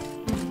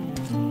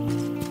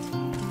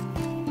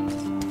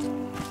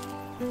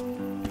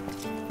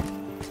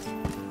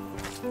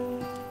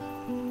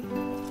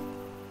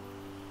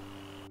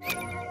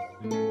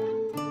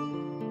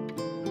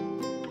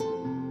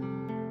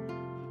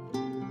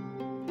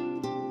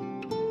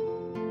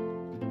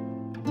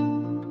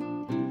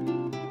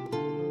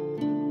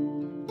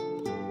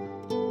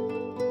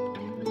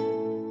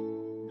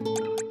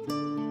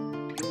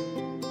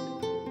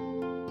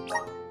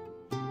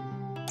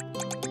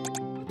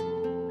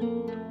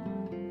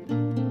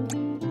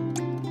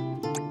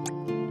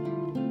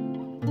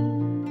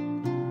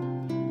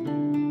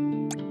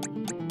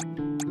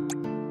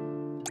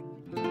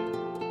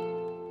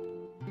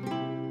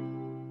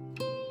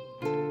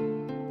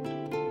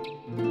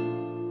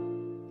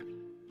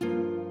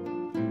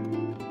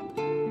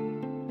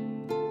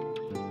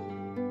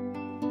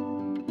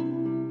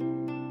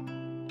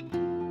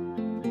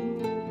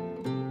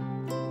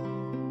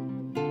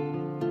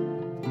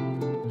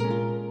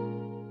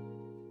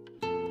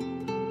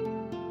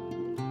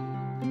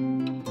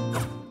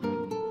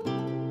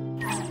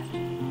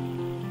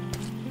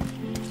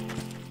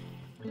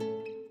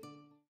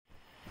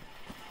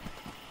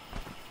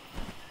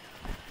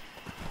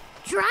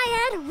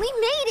 Dryad, we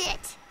made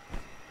it!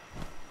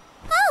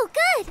 Oh,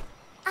 good!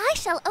 I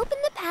shall open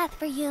the path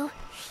for you.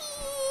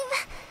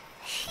 Heave,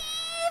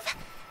 heave,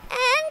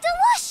 and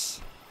whoosh!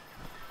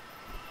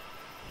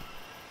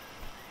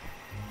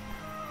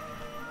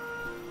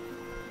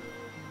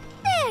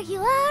 There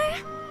you are!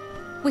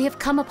 We have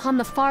come upon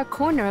the far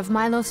corner of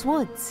Milos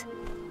Woods.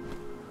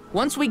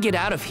 Once we get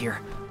out of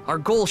here, our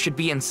goal should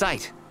be in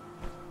sight.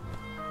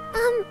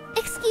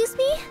 Excuse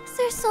me,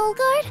 Sir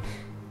Soulguard?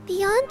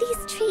 Beyond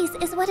these trees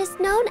is what is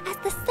known as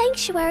the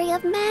Sanctuary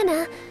of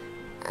Mana.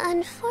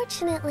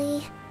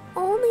 Unfortunately,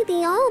 only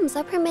the alms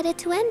are permitted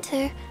to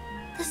enter.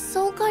 The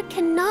Soulguard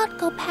cannot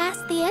go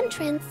past the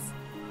entrance.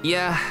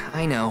 Yeah,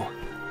 I know.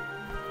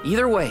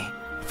 Either way,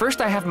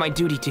 first I have my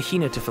duty to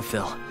Hina to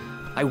fulfill.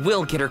 I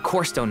will get her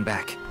core stone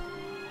back.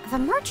 The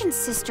merchant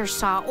sister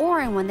saw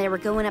Orin when they were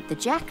going up the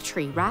jack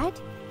tree, right?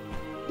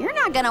 You're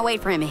not gonna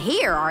wait for him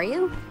here, are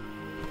you?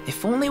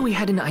 If only we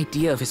had an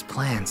idea of his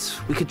plans,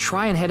 we could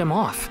try and head him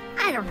off.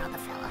 I don't know the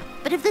fella,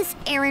 but if this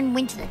Aaron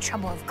went to the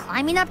trouble of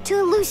climbing up to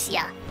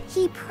Elucia,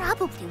 he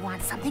probably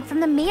wants something from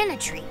the mana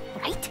tree,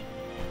 right?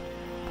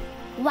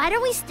 Why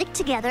don't we stick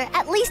together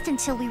at least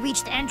until we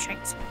reach the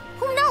entrance?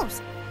 Who knows?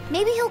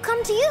 Maybe he'll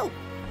come to you.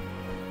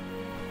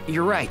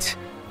 You're right.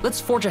 Let's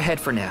forge ahead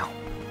for now.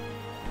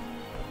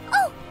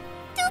 Oh,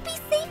 do be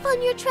safe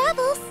on your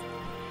travels.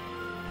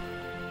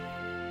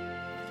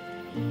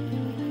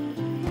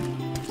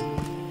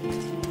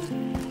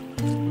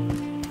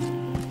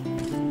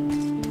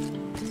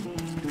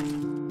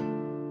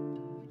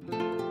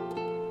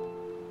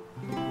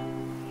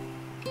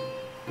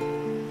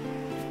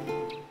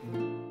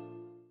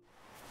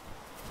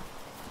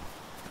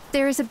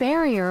 There is a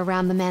barrier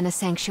around the Mana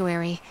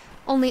Sanctuary.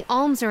 Only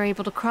alms are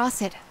able to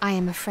cross it, I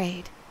am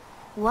afraid.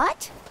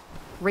 What?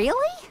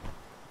 Really?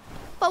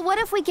 But what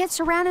if we get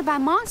surrounded by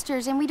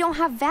monsters and we don't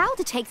have Val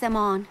to take them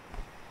on?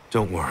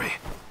 Don't worry.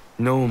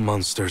 No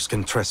monsters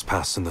can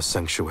trespass in the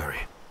sanctuary.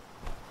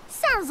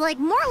 Sounds like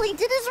Morley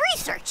did his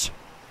research.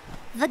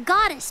 The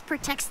goddess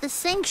protects the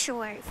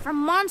sanctuary from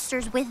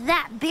monsters with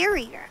that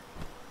barrier.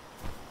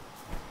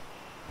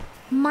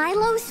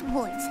 Milos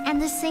Woods and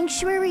the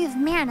Sanctuary of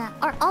Mana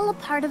are all a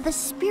part of the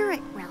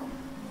spirit realm.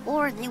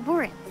 Or they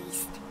were at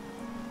least.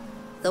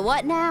 The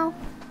what now?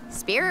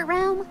 Spirit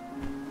realm?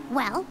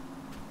 Well,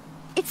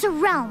 it's a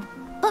realm,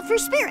 but for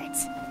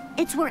spirits.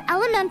 It's where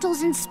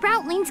elementals and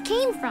sproutlings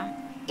came from.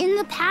 In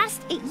the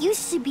past, it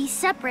used to be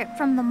separate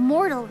from the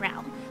mortal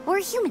realm, where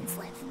humans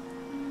live.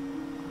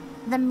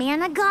 The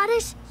Mana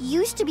Goddess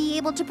used to be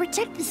able to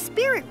protect the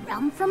spirit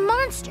realm from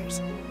monsters.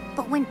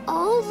 But when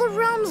all the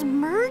realms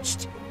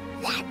merged,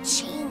 that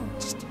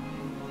changed.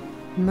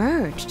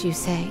 Merged, you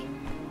say?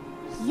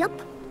 Yup.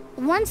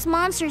 Once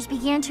monsters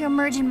began to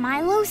emerge in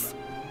Milos,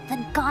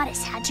 the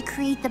goddess had to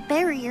create the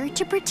barrier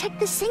to protect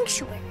the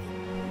sanctuary.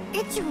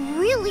 It's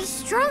really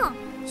strong.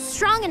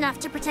 Strong enough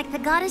to protect the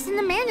goddess and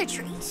the mana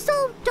tree.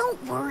 So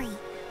don't worry.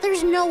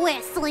 There's no way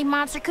a silly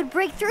monster could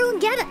break through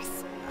and get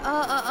us.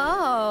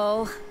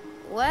 Oh.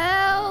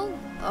 Well,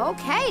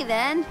 okay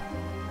then.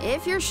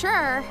 If you're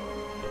sure.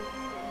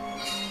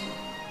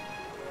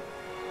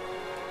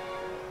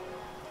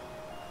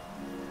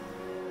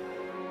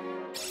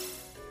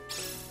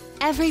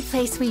 Every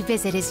place we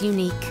visit is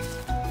unique.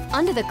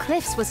 Under the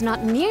Cliffs was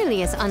not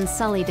nearly as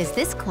unsullied as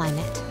this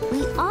climate.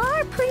 We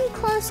are pretty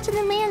close to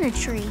the mana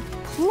tree.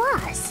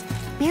 Plus,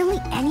 barely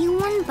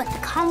anyone but the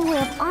convoy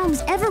of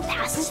arms ever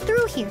passes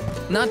through here.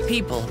 Not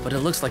people, but it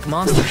looks like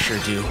monsters sure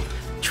do.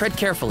 Tread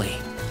carefully.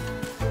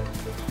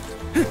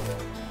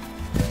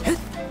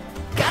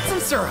 Got some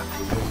syrup!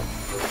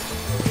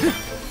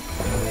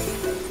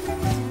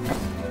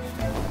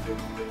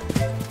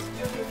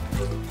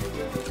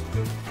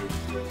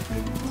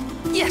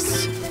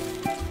 Yes!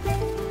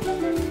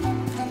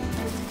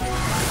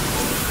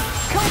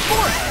 Come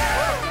forth!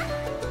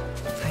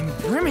 I'm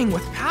brimming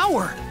with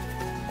power!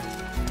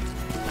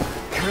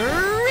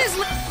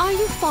 Are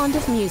you fond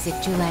of music,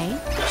 Jule?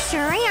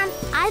 Sure am.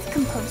 I've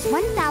composed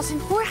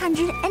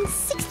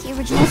 1,460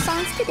 original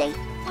songs to date.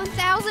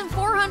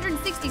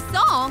 1,460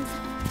 songs?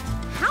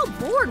 How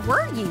bored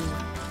were you?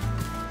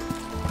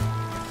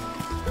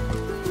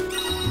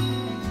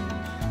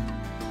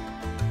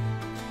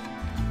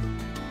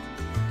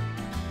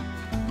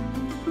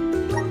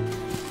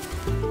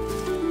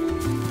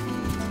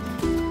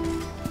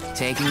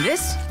 Taking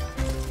this?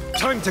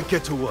 Time to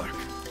get to work.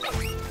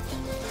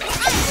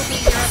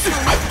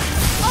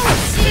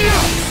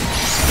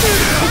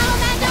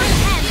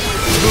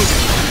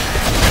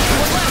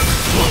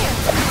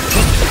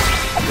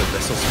 The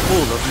vessel's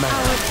full of mana.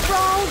 Our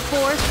troll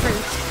bore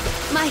fruit.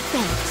 My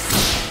thanks.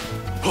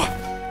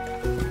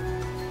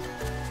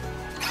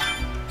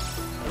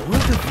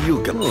 What have you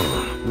got?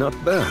 Oh, not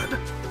bad.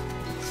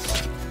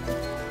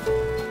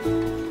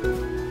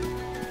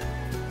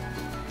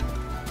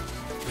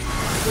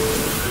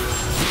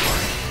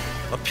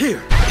 Up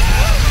here!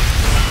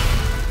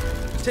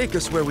 Take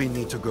us where we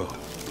need to go.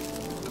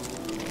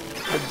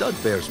 The Dud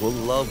Bears will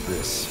love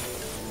this.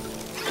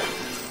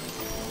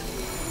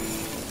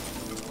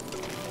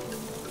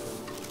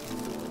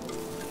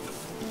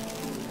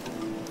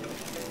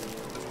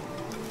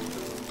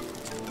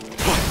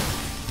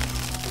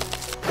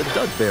 The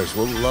Dud Bears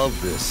will love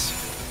this.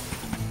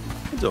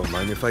 Don't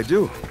mind if I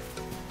do.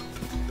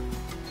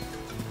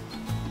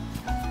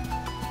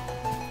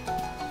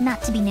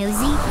 Not to be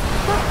nosy,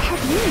 but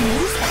have you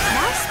noticed that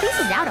Mal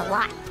spaces out a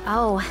lot?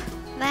 Oh,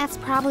 that's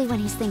probably when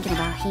he's thinking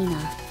about Hina.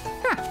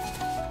 Huh.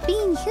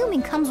 Being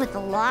human comes with a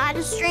lot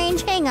of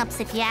strange hang-ups,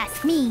 if you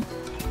ask me.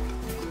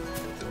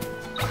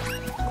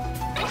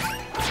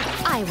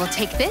 I will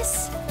take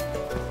this.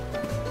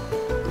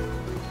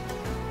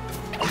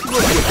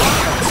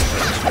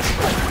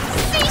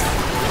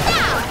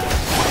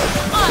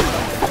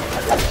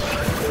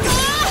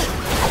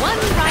 One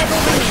rival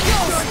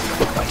remains.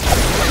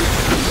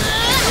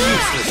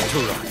 Useless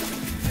Tura.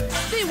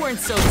 They weren't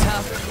so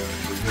tough.